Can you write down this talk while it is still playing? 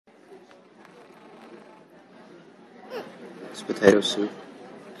It's potato soup.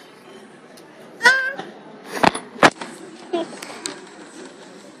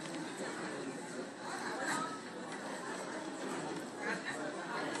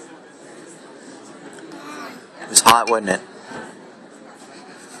 It was hot, wasn't it?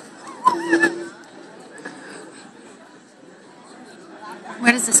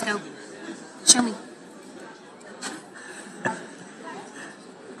 Where does this go? Show me.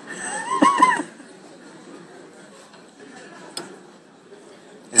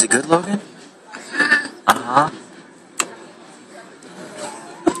 Is it good, Logan? Uh-huh.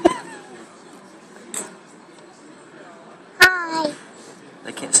 Hi.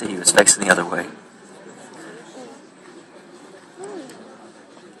 They can't see you. It's facing the other way.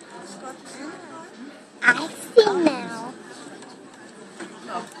 I see now.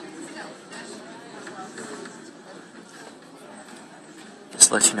 Just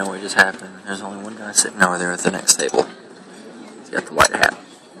to let you know what just happened. There's only one guy sitting over there at the next table. He's got the white hat.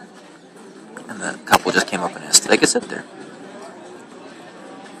 And the couple just came up and asked if they could sit there.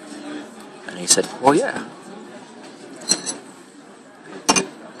 And he said, well, yeah.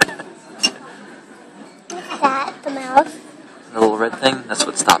 What's that? The mouse? The little red thing, that's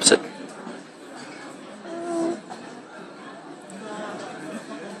what stops it.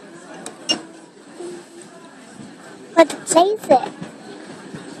 Let's chase it.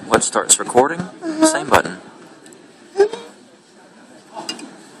 What starts recording? Same button.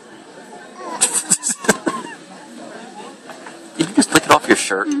 Did you just lick it off your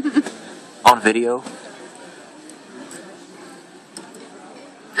shirt? On video?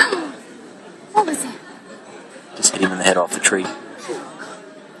 What was that? Just hit him in the head off the tree. He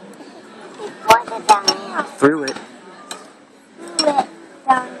put it down now. Threw it. Threw it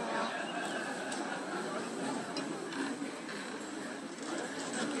down now.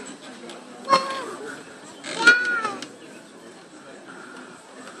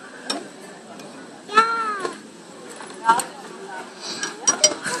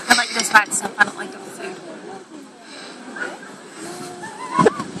 I like this bad stuff. I don't like the food.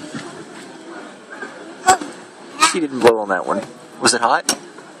 She didn't blow on that one. Was it hot?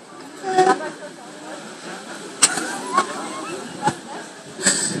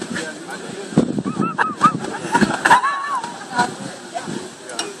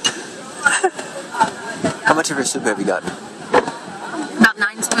 How much of your soup have you gotten? About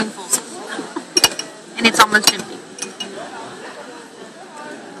 9 spoonfuls. And it's almost empty.